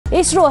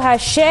ISRO has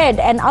shared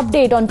an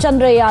update on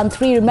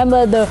Chandrayaan-3.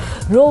 Remember, the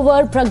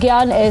rover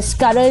Pragyan is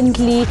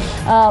currently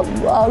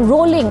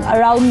rolling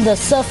around the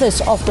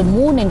surface of the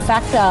moon. In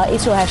fact,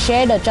 ISRO has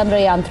shared a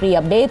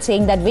Chandrayaan-3 update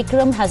saying that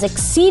Vikram has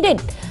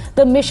exceeded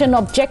the mission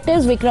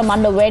objectives. Vikram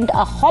underwent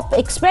a hop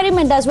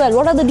experiment as well.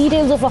 What are the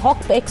details of a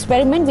hop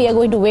experiment? We are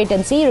going to wait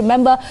and see.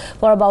 Remember,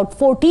 for about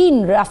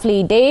 14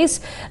 roughly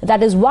days,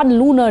 that is one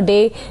lunar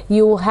day,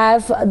 you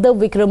have the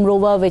Vikram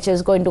rover, which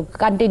is going to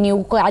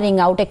continue carrying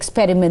out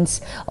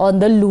experiments on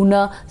the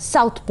lunar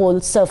South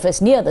Pole surface,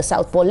 near the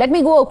South Pole. Let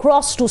me go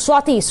across to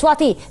Swati.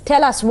 Swati,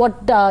 tell us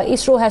what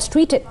ISRO has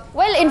tweeted.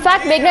 Well, in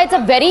fact, Meghna, it's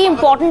a very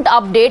important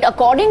update.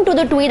 According to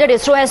the tweet that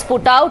ISRO has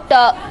put out,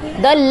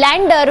 the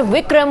lander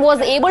Vikram was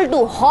able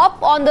to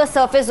hop on the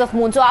surface of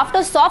moon. So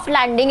after soft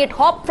landing, it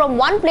hopped from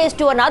one place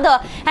to another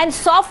and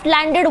soft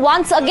landed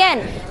once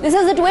again. This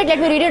is the tweet. Let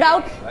me read it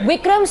out.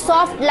 Vikram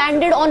soft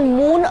landed on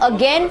moon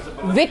again.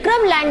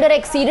 Vikram lander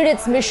exceeded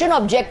its mission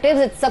objectives.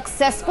 It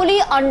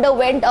successfully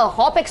underwent a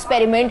hop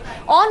experiment.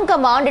 On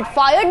command, it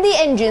fired the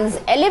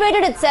engines,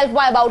 elevated itself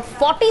by about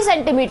 40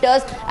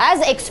 centimeters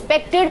as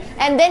expected,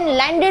 and then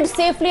landed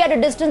safely at a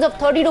distance of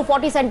 30 to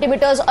 40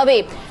 centimeters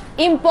away.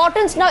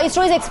 Importance, now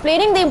ISRO is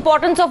explaining the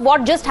importance of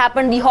what just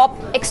happened, the hop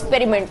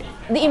experiment.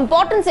 The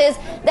importance is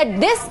that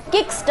this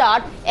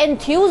kickstart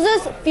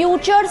enthuses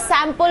future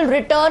sample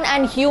return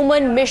and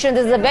human missions.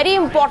 This is a very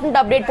important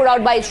update put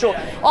out by ISRO.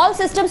 All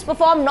systems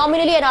perform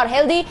nominally and are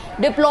healthy.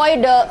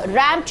 Deployed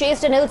ramp,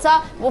 ChaSTE and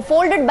ILSA were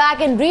folded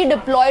back and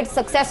redeployed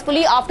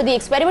successfully after the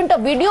experiment.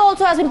 A video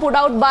also has been put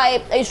out by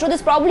ISRO.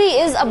 This probably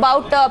is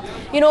about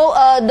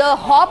the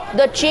hop,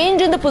 the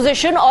change in the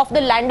position of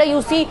the lander.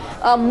 You see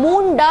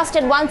moon dust,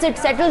 and once it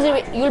settles,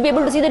 you'll be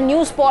able to see the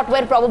new spot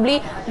where probably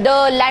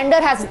the lander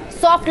has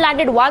soft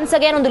landed once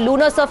again on the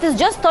lunar surface,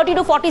 just 30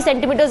 to 40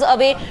 centimeters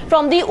away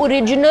from the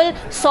original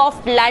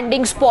soft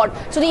landing spot.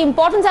 So the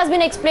importance has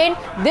been explained.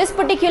 This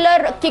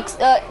particular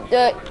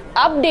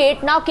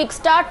update now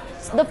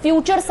kickstarts the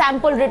future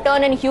sample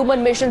return and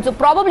human missions. So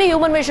probably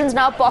human missions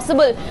now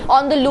possible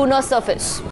on the lunar surface.